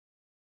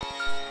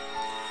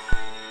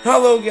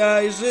Hello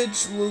guys,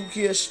 it's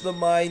Lucas the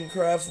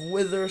Minecraft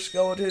Wither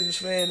Skeletons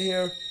fan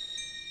here,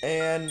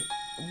 and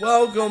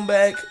welcome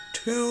back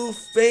to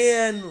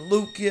Fan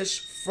Lucas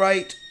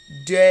Fright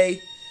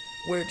Day,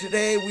 where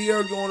today we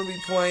are going to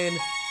be playing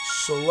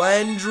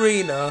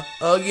Slendrina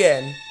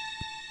again.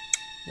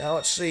 Now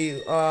let's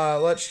see,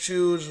 let's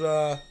choose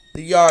the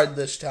yard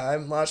this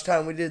time. Last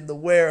time we did the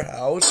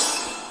warehouse.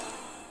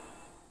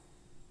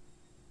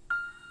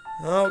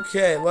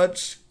 Okay,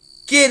 let's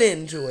get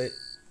into it.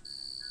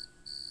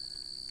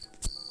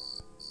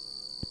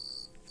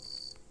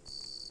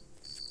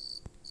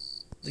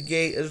 The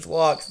gate is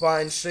locked.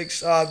 Find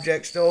 6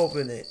 objects to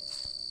open it.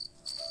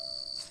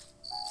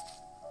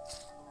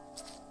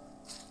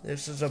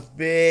 This is a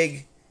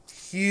big,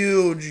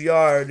 huge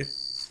yard,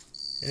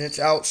 and it's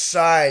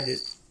outside.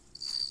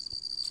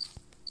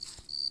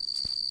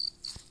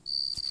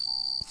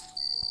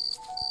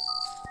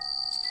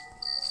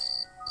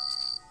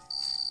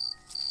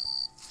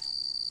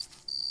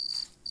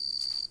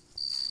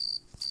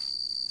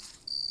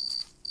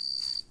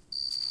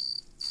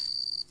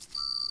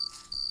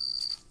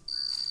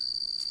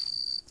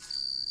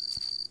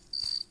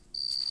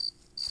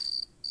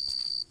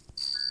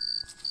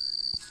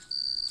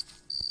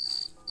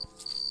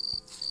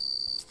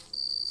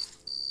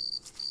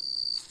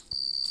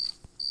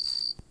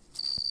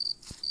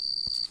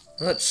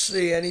 Let's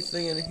see,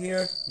 anything in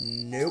here?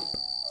 Nope.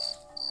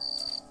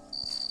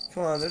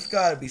 Come on, there's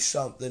gotta be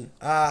something.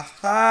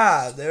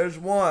 Aha! There's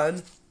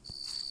one.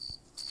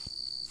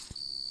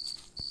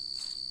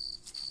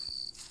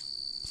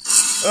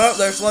 Oh,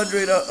 there's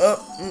slendrina.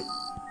 Oh.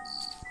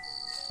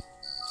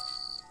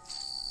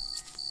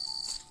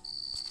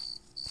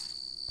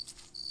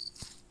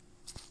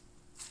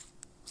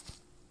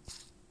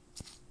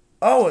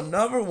 Oh,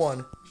 another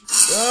one.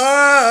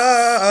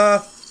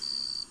 Ah!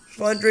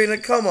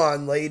 Slendrina, come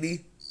on,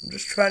 lady. I'm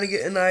just trying to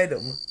get an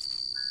item.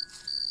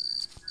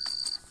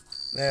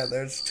 Yeah,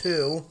 there's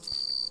 2.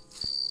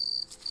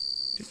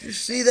 Did you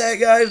see that,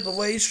 guys? The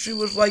way she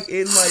was like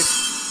in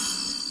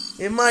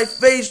my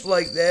face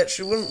like that.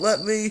 She wouldn't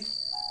let me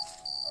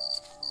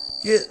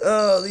get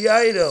the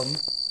item.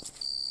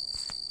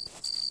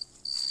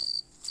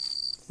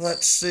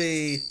 Let's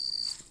see.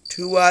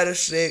 2 out of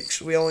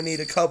 6. We only need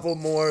a couple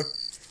more.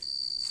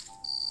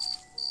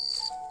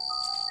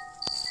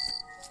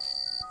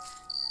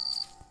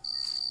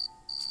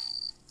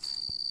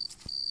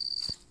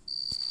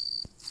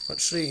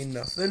 Let's see,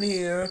 nothing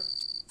here.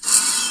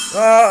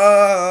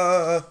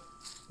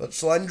 But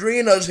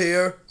Slendrina's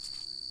here.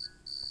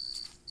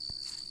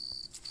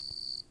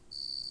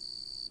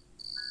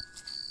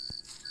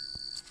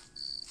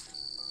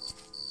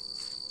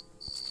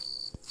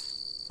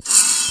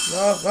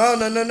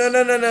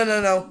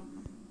 No.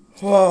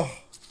 Oh,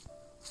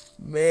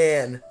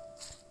 man.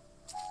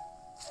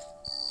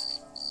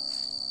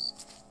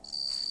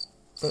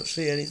 Let's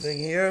see anything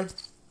here.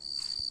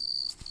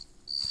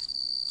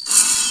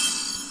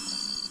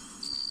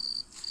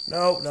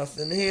 Nope,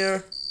 nothing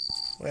here.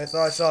 Wait, I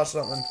thought I saw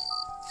something.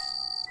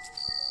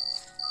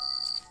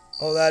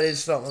 Oh, that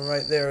is something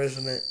right there,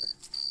 isn't it?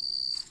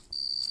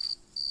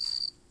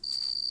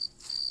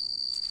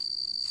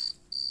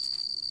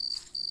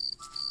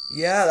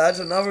 Yeah, that's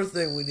another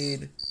thing we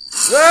need.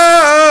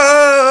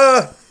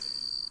 Ah!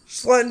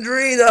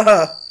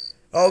 Slendrina!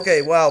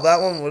 Okay, wow,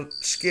 that one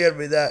scared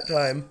me that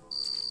time.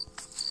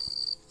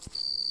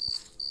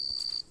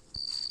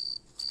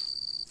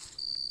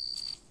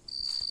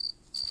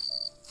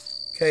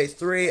 Okay,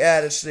 3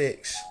 out of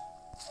 6.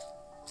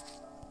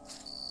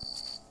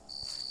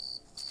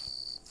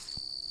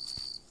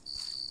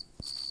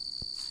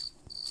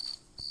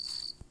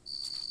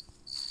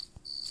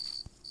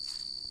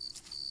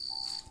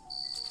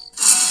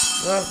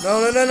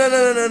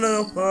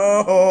 No.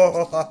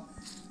 Oh.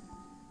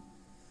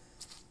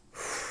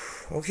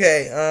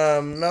 Okay,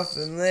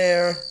 nothing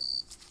there.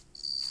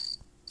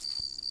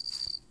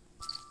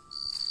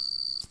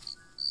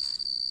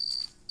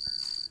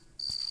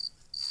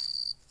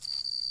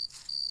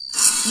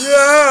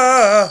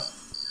 Yeah.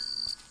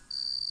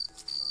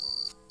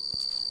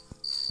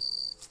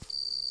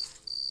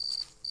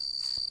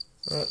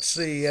 Let's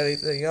see,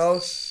 anything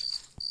else?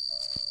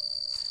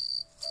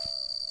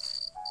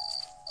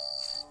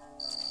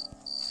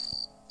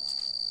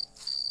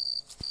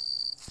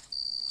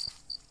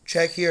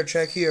 Check here,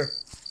 check here.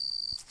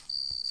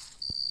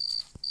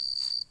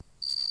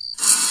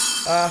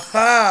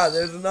 Aha,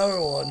 there's another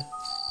one.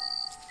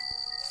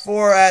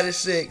 4 out of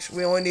 6.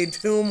 We only need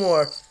 2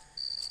 more.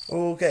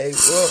 Okay.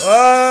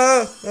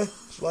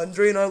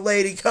 Slendrina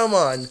lady, come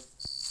on.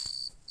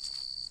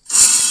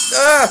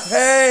 Ah,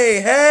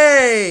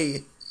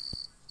 hey.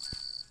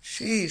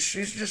 Jeez,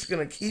 she's just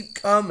gonna keep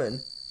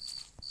coming.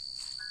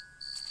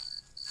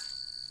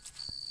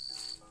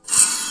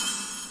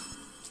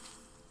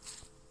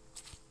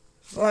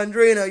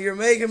 Slendrina, you're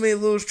making me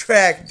lose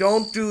track.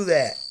 Don't do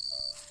that.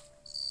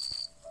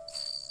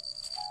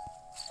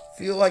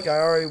 Feel like I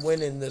already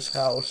went in this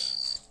house.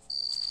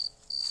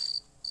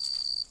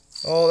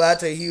 Oh,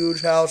 that's a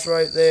huge house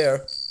right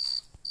there.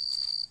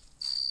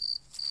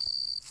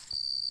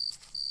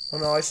 Oh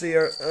no, I see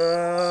her.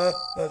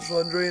 That's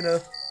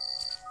Slendrina.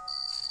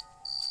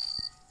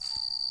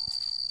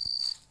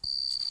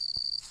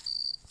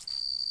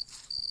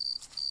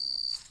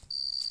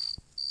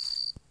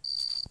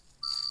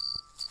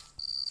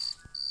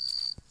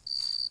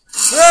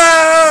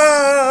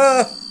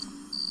 Ah!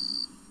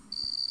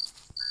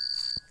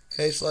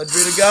 Okay,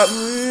 Slendrina got me.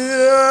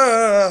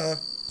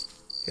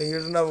 Okay,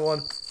 here's another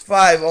one.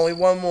 5, only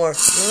one more.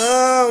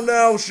 Oh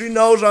no, she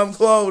knows I'm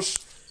close.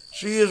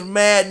 She is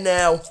mad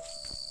now.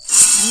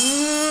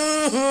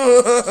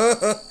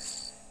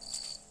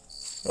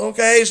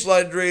 Okay,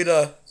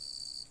 Slendrina.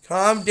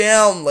 Calm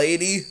down,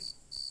 lady.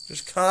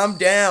 Just calm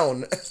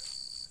down.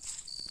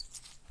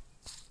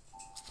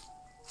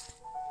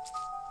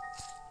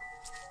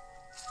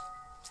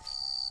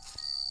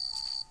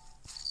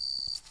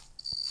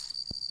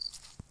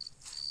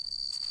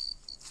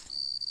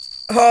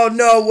 Oh,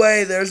 no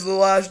way. There's the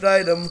last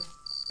item,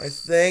 I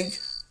think.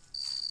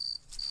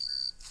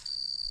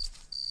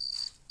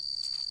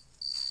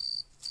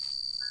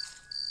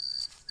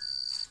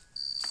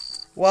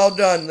 Well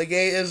done. The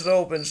gate is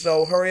open,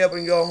 so hurry up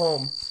and go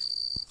home.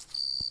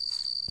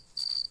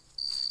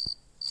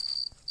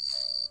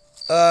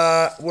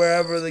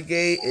 Wherever the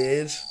gate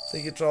is. I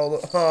think it's all...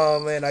 Oh,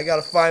 man. I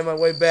gotta find my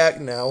way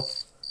back now.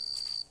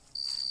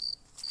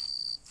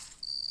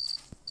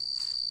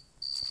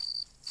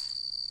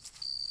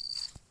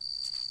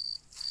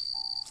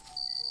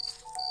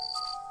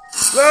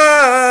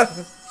 Ah!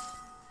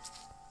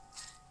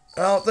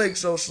 I don't think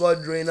so,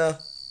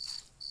 Slendrina.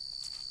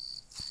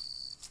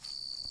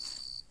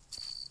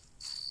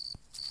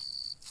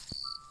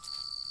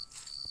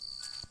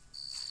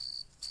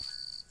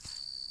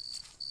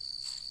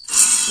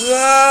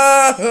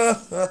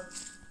 Ah!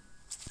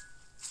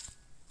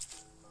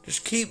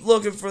 Just keep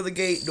looking for the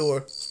gate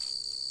door.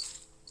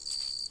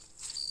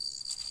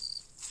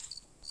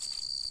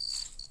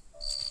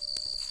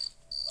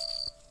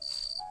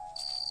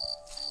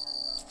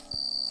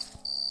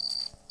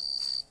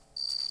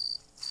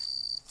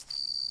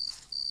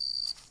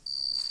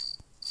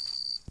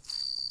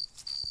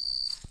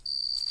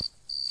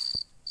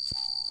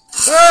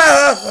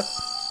 Ah!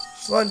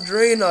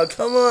 Slendrina,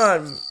 come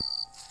on.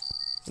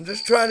 I'm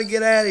just trying to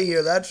get out of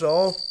here, that's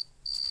all.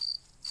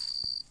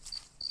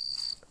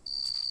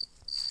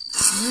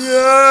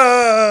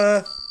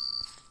 Yeah.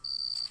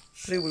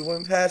 See, we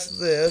went past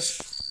this.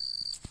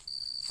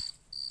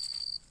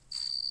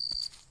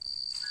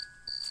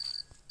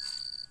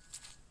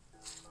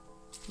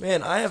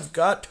 Man, I have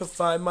got to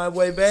find my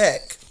way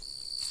back.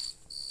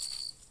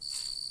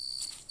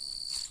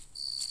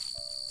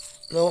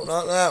 No,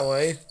 not that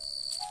way.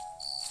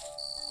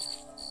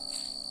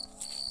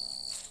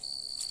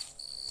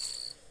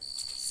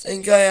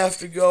 Think I have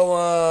to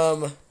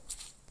go,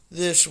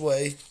 this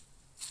way.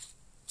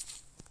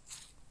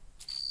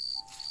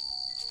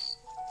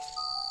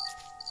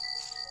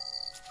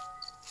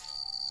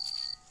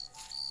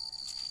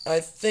 I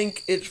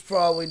think it's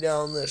probably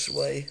down this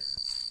way.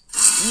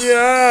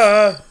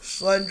 Yeah,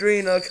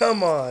 Slendrina,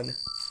 come on.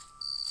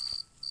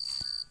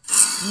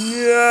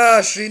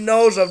 Yeah, she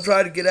knows I'm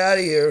trying to get out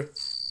of here.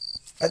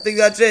 I think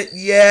that's it.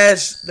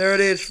 Yes, there it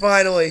is,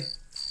 finally.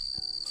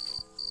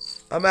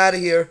 I'm out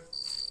of here.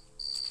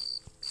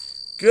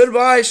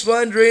 Goodbye,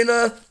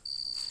 Slendrina.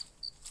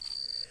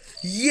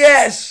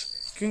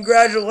 Yes!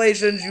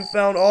 Congratulations, you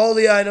found all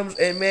the items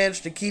and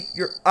managed to keep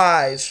your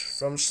eyes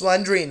from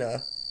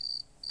Slendrina.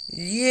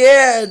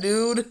 Yeah,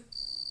 dude.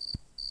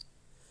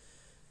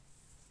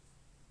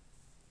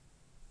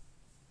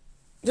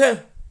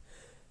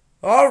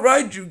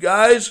 Alright, you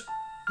guys.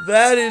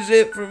 That is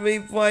it for me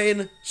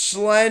playing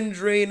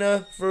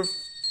Slendrina for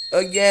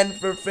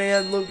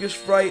Fan Lucas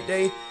Fright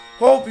Day.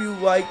 Hope you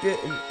liked it,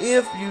 and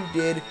if you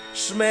did,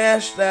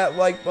 smash that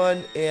like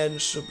button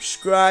and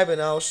subscribe,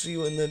 and I'll see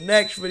you in the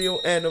next video,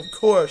 and of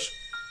course,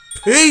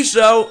 peace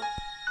out!